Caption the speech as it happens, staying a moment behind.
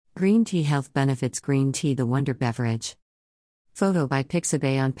Green tea health benefits. Green tea, the wonder beverage. Photo by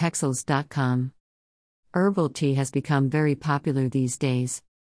Pixabay on Pexels.com. Herbal tea has become very popular these days.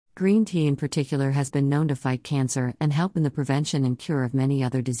 Green tea in particular has been known to fight cancer and help in the prevention and cure of many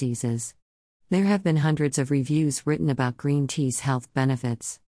other diseases. There have been hundreds of reviews written about green tea's health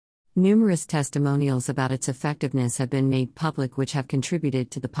benefits. Numerous testimonials about its effectiveness have been made public, which have contributed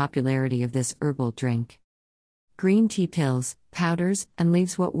to the popularity of this herbal drink. Green tea pills, powders, and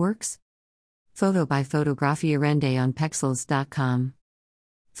leaves. What works? Photo by Photography Arende on Pexels.com.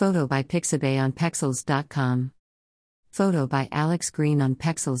 Photo by Pixabay on Pexels.com. Photo by Alex Green on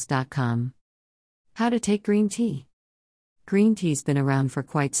Pexels.com. How to take green tea. Green tea's been around for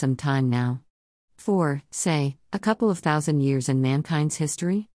quite some time now. For, say, a couple of thousand years in mankind's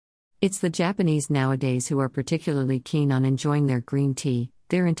history? It's the Japanese nowadays who are particularly keen on enjoying their green tea.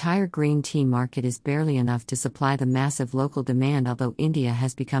 Their entire green tea market is barely enough to supply the massive local demand, although India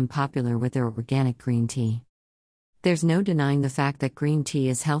has become popular with their organic green tea. There's no denying the fact that green tea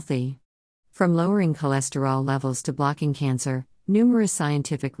is healthy. From lowering cholesterol levels to blocking cancer, numerous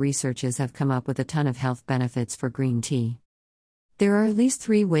scientific researches have come up with a ton of health benefits for green tea. There are at least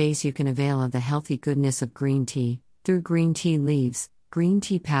 3 ways you can avail of the healthy goodness of green tea: through green tea leaves, green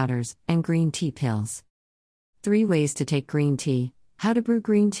tea powders, and green tea pills. 3 ways to take green tea. How to brew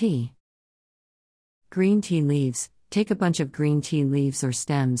green tea. Green tea leaves. Take a bunch of green tea leaves or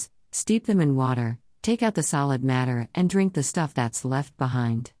stems, steep them in water, take out the solid matter, and drink the stuff that's left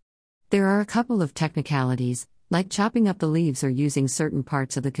behind. There are a couple of technicalities, like chopping up the leaves or using certain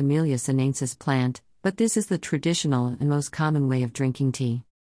parts of the Camellia sinensis plant, but this is the traditional and most common way of drinking tea.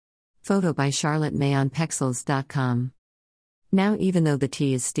 Photo by Charlotte May on Pexels.com. Now, even though the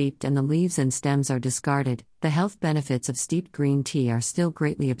tea is steeped and the leaves and stems are discarded, the health benefits of steeped green tea are still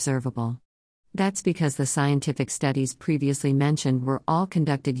greatly observable. That's because the scientific studies previously mentioned were all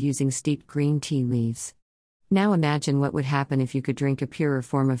conducted using steeped green tea leaves. Now imagine what would happen if you could drink a purer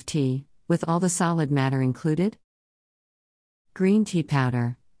form of tea, with all the solid matter included. Green tea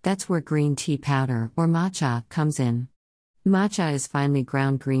powder. That's where green tea powder, or matcha, comes in. Matcha is finely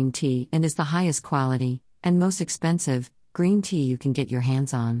ground green tea and is the highest quality, and most expensive, green tea you can get your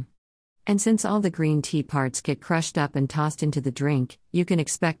hands on. And since all the green tea parts get crushed up and tossed into the drink, you can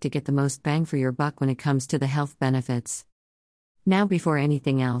expect to get the most bang for your buck when it comes to the health benefits. Now, before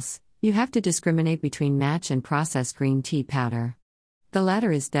anything else, you have to discriminate between matcha and processed green tea powder. The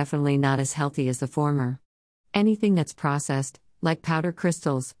latter is definitely not as healthy as the former. Anything that's processed, like powder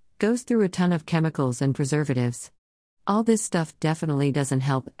crystals, goes through a ton of chemicals and preservatives. All this stuff definitely doesn't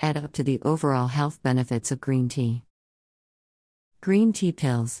help add up to the overall health benefits of green tea. Green tea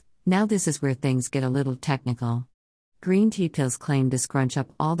pills. Now this is where things get a little technical. Green tea pills claim to scrunch up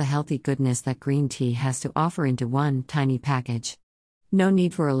all the healthy goodness that green tea has to offer into one tiny package. No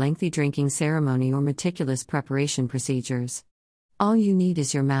need for a lengthy drinking ceremony or meticulous preparation procedures. All you need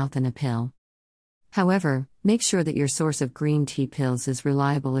is your mouth and a pill. However, make sure that your source of green tea pills is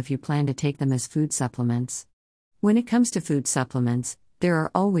reliable if you plan to take them as food supplements. When it comes to food supplements, there are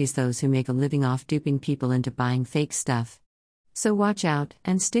always those who make a living off duping people into buying fake stuff. So watch out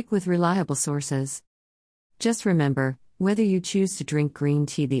and stick with reliable sources. Just remember, whether you choose to drink green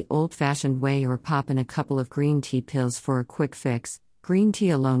tea the old-fashioned way or pop in a couple of green tea pills for a quick fix, green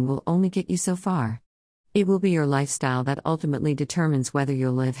tea alone will only get you so far. It will be your lifestyle that ultimately determines whether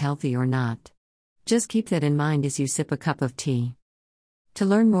you'll live healthy or not. Just keep that in mind as you sip a cup of tea. To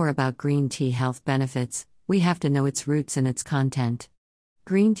learn more about green tea health benefits, we have to know its roots and its content.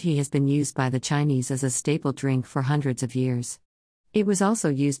 Green tea has been used by the Chinese as a staple drink for hundreds of years. It was also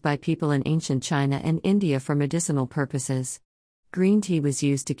used by people in ancient China and India for medicinal purposes. Green tea was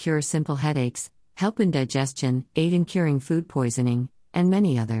used to cure simple headaches, help in digestion, aid in curing food poisoning, and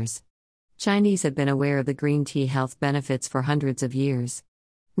many others. Chinese have been aware of the green tea health benefits for hundreds of years.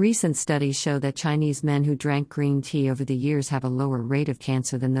 Recent studies show that Chinese men who drank green tea over the years have a lower rate of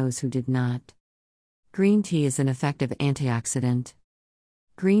cancer than those who did not. Green tea is an effective antioxidant.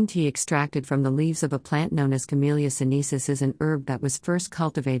 Green tea extracted from the leaves of a plant known as Camellia sinensis is an herb that was first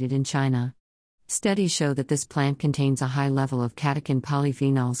cultivated in China. Studies show that this plant contains a high level of catechin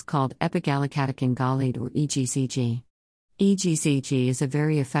polyphenols called epigallocatechin gallate or EGCG. EGCG is a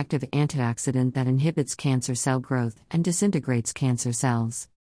very effective antioxidant that inhibits cancer cell growth and disintegrates cancer cells.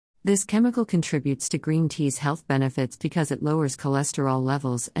 This chemical contributes to green tea's health benefits because it lowers cholesterol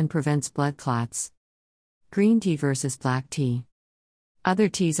levels and prevents blood clots. Green tea versus black tea. Other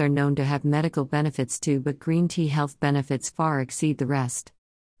teas are known to have medical benefits too, but green tea health benefits far exceed the rest.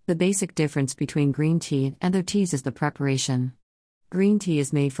 The basic difference between green tea and other teas is the preparation. Green tea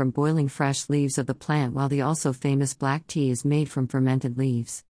is made from boiling fresh leaves of the plant, while the also famous black tea is made from fermented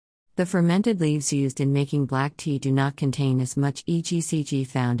leaves. The fermented leaves used in making black tea do not contain as much EGCG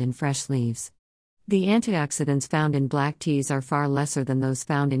found in fresh leaves. The antioxidants found in black teas are far lesser than those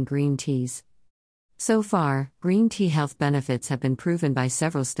found in green teas. So far, green tea health benefits have been proven by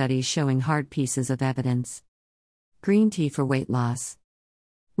several studies showing hard pieces of evidence. Green tea for weight loss.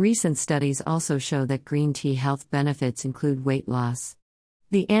 Recent studies also show that green tea health benefits include weight loss.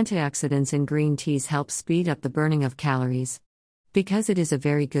 The antioxidants in green teas help speed up the burning of calories. Because it is a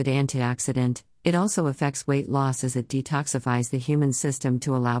very good antioxidant, it also affects weight loss as it detoxifies the human system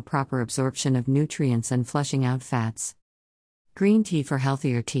to allow proper absorption of nutrients and flushing out fats. Green tea for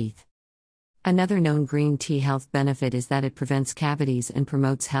healthier teeth. Another known green tea health benefit is that it prevents cavities and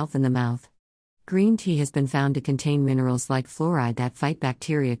promotes health in the mouth. Green tea has been found to contain minerals like fluoride that fight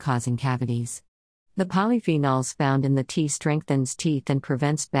bacteria causing cavities. The polyphenols found in the tea strengthens teeth and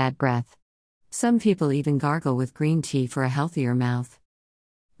prevents bad breath. Some people even gargle with green tea for a healthier mouth.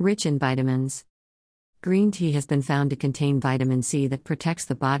 Rich in vitamins. Green tea has been found to contain vitamin C that protects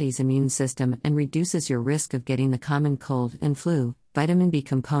the body's immune system and reduces your risk of getting the common cold and flu, vitamin B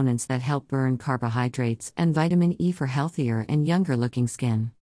components that help burn carbohydrates, and vitamin E for healthier and younger looking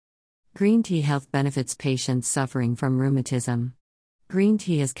skin. Green tea health benefits patients suffering from rheumatism. Green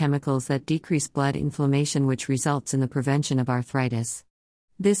tea has chemicals that decrease blood inflammation, which results in the prevention of arthritis.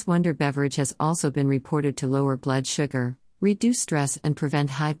 This wonder beverage has also been reported to lower blood sugar, reduce stress, and prevent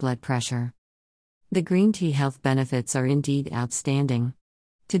high blood pressure. The green tea health benefits are indeed outstanding.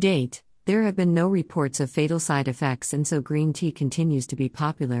 To date, there have been no reports of fatal side effects, and so green tea continues to be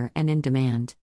popular and in demand.